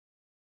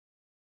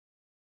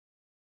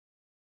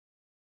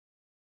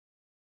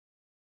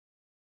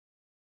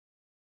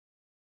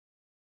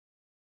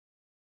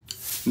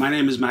My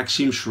name is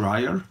Maxim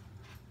Shrayer.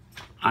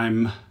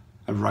 I'm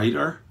a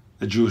writer,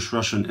 a Jewish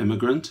Russian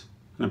immigrant,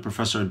 and a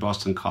professor at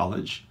Boston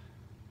College.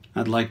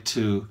 I'd like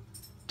to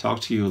talk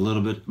to you a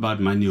little bit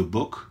about my new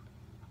book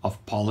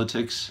of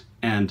politics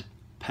and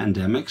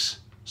pandemics,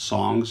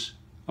 Songs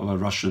of a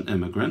Russian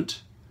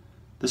Immigrant.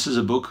 This is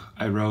a book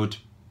I wrote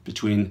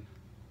between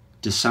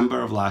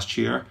December of last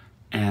year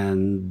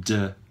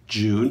and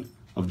June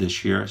of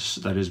this year, so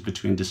that is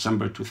between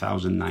December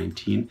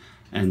 2019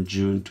 and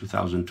June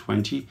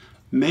 2020,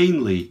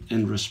 mainly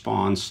in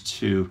response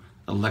to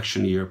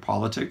election year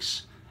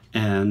politics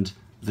and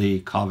the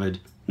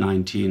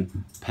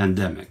COVID-19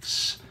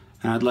 pandemics.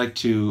 And I'd like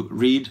to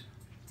read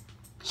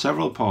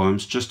several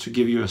poems just to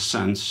give you a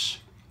sense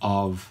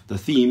of the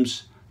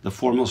themes, the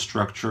formal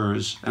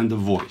structures, and the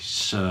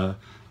voice.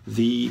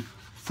 The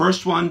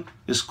first one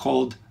is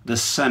called The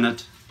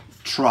Senate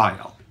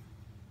Trial.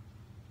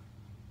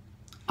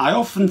 I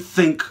often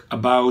think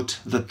about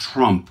the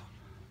Trump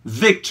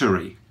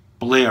victory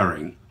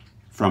blaring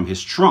from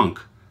his trunk,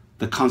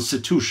 the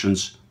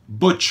Constitution's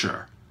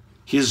butcher.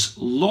 His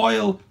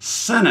loyal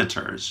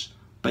senators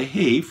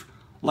behave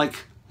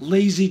like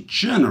lazy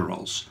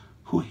generals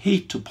who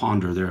hate to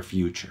ponder their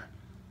future.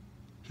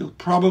 He'll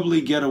probably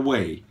get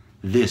away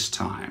this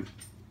time.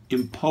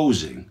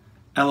 Imposing,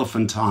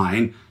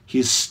 elephantine, he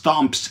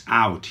stomps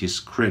out his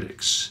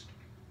critics.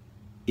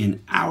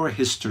 In our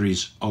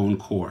history's own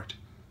court,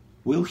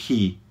 will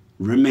he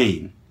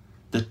remain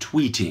the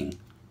tweeting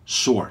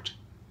sort,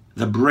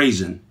 the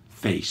brazen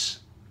face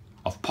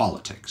of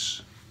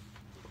politics?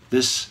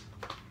 This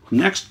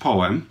next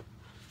poem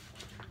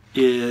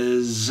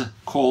is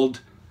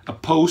called A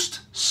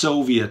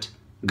Post-Soviet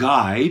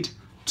Guide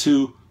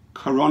to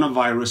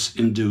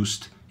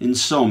Coronavirus-Induced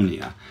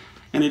Insomnia.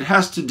 And it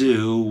has to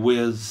do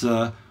with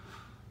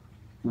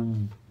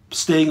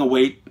staying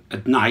awake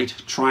at night,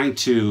 trying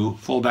to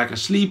fall back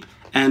asleep,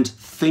 and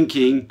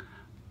thinking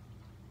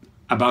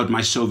about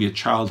my Soviet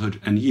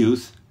childhood and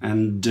youth,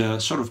 and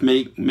sort of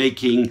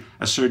making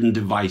a certain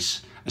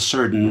device, a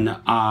certain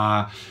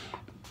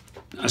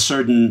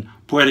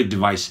poetic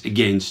device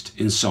against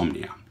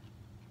insomnia.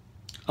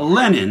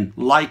 Lenin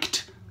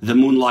liked the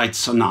Moonlight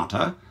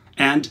Sonata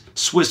and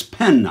Swiss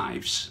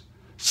penknives.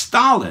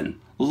 Stalin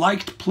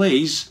liked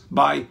plays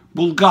by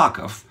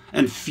Bulgakov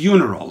and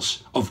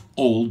funerals of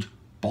old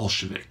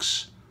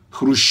Bolsheviks.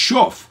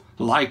 Khrushchev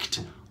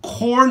liked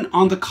corn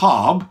on the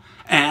cob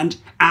and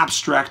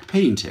abstract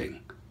painting.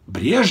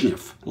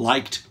 Brezhnev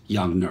liked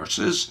young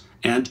nurses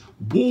and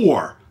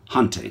boar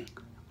hunting.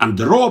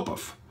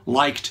 Andropov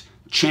liked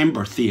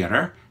chamber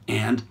theater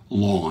and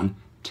lawn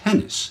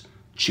tennis.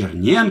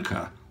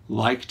 Chernenko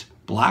liked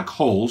black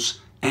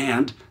holes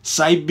and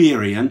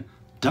Siberian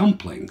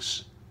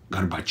dumplings.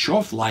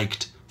 Gorbachev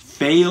liked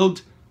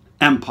failed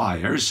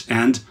empires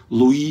and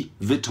Louis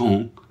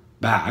Vuitton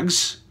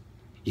bags.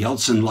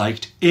 Yeltsin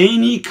liked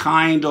any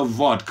kind of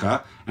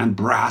vodka and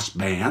brass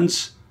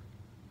bands.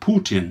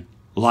 Putin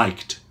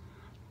liked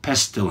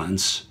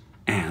pestilence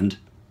and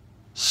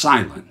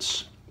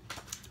silence.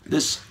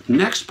 This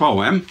next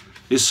poem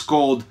is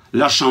called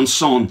La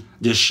Chanson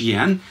des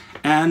Chiens,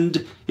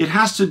 and it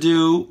has to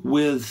do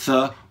with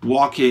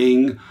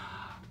walking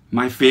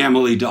my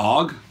family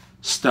dog,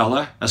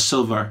 Stella, a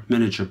silver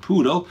miniature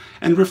poodle,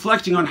 and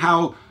reflecting on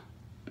how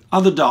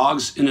other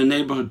dogs in a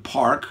neighborhood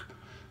park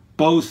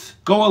both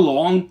go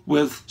along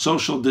with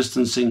social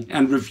distancing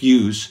and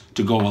refuse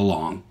to go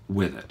along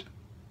with it.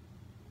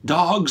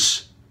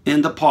 Dogs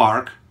in the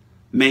park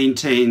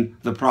maintain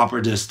the proper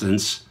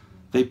distance.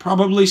 They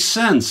probably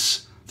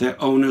sense their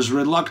owner's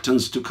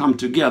reluctance to come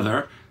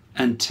together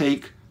and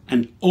take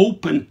an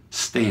open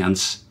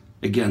stance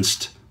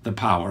against the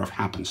power of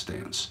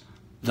happenstance.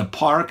 The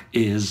park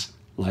is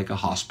like a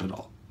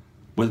hospital.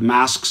 With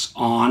masks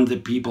on, the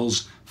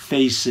people's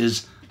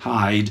faces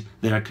hide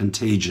their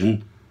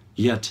contagion,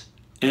 yet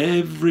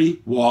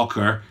every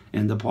walker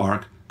in the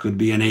park could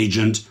be an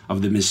agent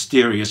of the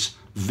mysterious,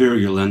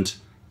 virulent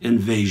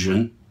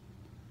invasion.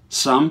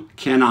 Some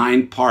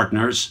canine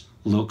partners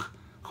look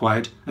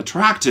quite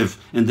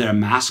attractive in their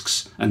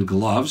masks and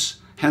gloves.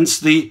 Hence,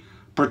 the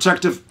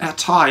protective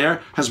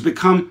attire has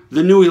become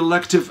the new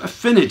elective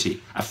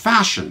affinity, a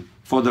fashion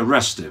for the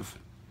restive.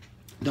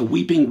 The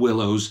weeping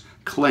willows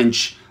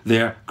clench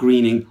their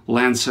greening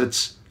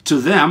lancets. To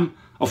them,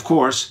 of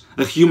course,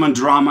 the human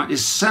drama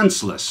is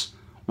senseless.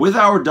 With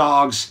our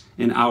dogs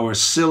in our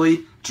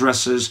silly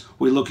dresses,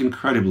 we look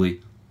incredibly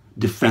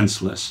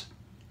defenseless.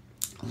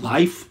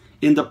 Life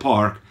in the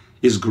park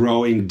is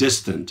growing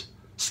distant,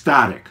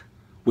 static.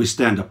 We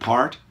stand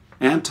apart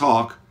and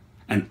talk.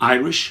 An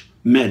Irish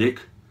medic,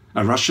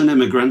 a Russian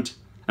immigrant,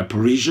 a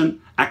Parisian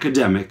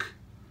academic.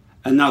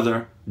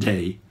 Another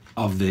day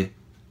of the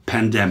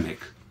pandemic.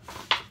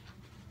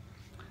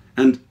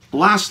 And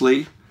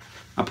lastly,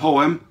 a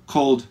poem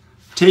called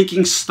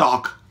Taking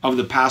Stock of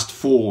the Past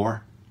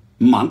 4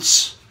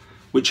 Months,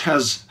 which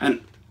has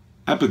an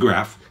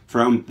epigraph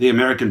from the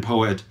American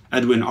poet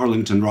Edwin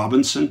Arlington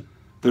Robinson.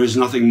 There is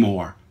nothing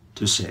more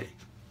to say.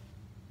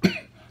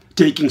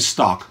 Taking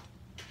stock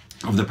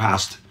of the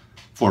past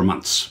 4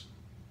 months.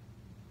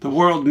 The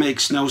world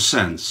makes no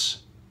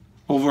sense.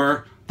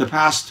 Over the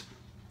past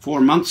 4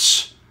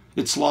 months,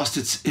 it's lost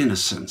its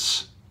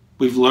innocence.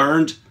 We've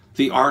learned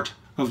the art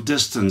of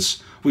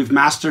distance. We've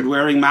mastered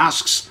wearing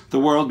masks. The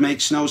world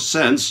makes no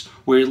sense.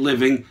 We're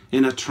living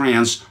in a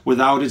trance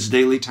without its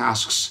daily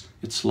tasks.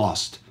 It's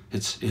lost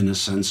its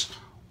innocence.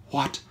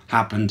 What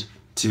happened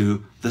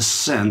to the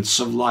sense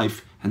of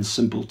life and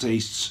simple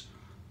tastes?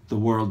 The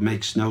world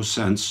makes no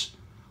sense.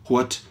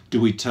 What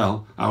do we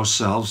tell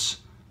ourselves?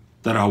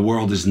 That our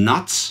world is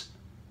nuts?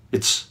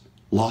 It's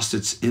lost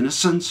its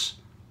innocence?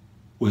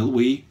 Will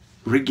we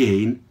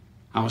regain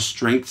our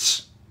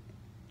strengths?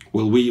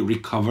 Will we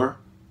recover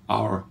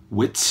our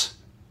wits?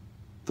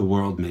 The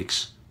world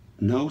makes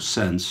no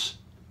sense.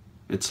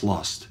 It's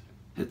lost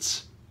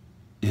its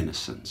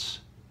innocence.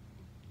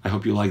 I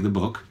hope you like the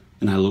book,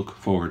 and I look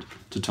forward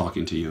to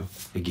talking to you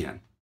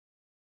again.